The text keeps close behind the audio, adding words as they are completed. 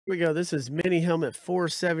we go. This is mini helmet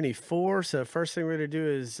 474. So first thing we're going to do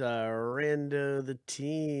is rando the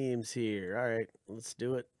teams here. All right, let's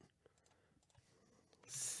do it.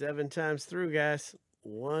 7 times through, guys.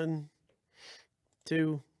 1,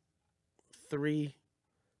 2, 3,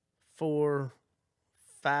 4,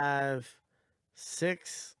 5,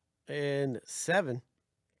 6, and 7.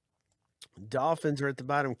 Dolphins are at the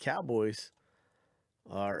bottom. Cowboys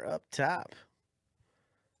are up top.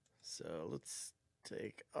 So let's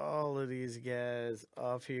take all of these guys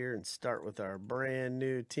off here and start with our brand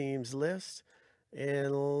new teams list.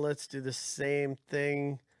 And let's do the same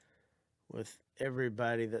thing with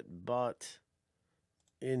everybody that bought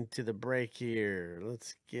into the break here.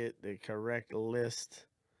 Let's get the correct list.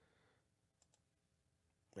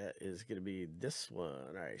 That is going to be this one.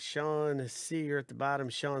 All right, Sean C, you're at the bottom.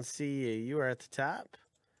 Sean C, you are at the top.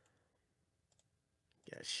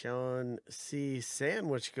 Got Sean C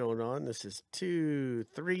sandwich going on. This is 2,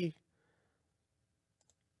 3,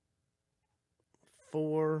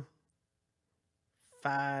 4,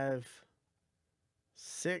 5,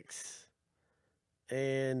 6,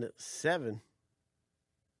 and 7.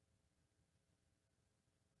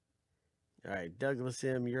 All right, Douglas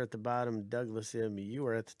M, you're at the bottom. Douglas M, you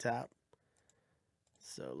are at the top.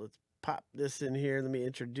 So let's pop this in here. Let me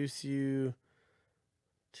introduce you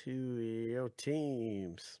to your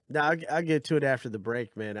teams. Now, I'll get to it after the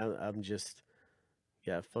break, man. I'm just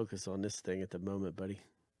got to focus on this thing at the moment, buddy.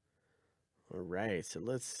 All right, so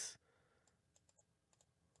let's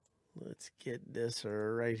get this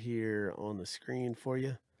right here on the screen for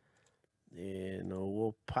you. And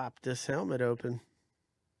we'll pop this helmet open.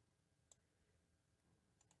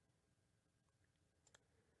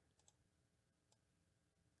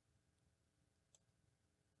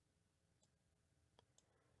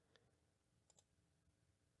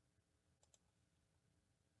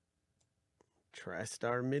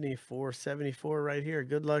 TriStar Mini 474 right here.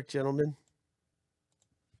 Good luck, gentlemen.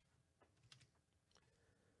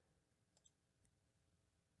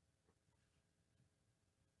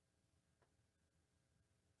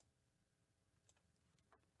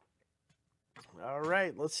 All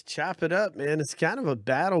right, let's chop it up, man. It's kind of a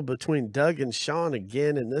battle between Doug and Sean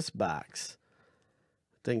again in this box.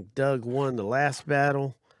 I think Doug won the last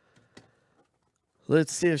battle.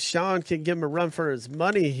 Let's see if Sean can give him a run for his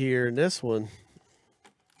money here in this one.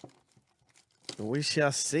 We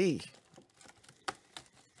shall see.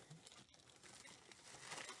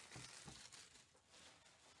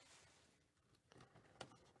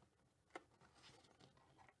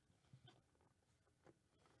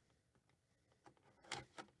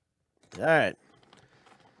 All right.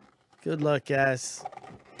 Good luck, guys.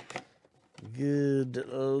 Good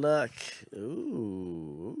luck.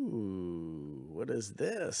 Ooh, what is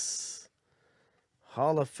this?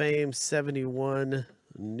 Hall of Fame 71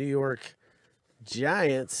 New York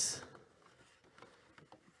Giants.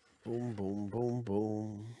 Boom, boom, boom,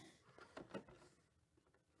 boom.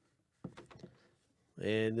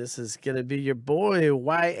 And this is going to be your boy,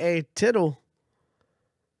 Y.A. Tittle.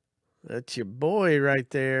 That's your boy right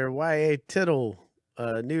there, Y.A. Tittle.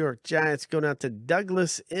 New York Giants going out to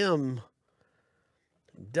Douglas M.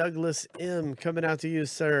 Douglas M coming out to you,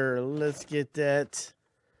 sir. Let's get that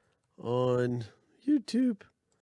on YouTube.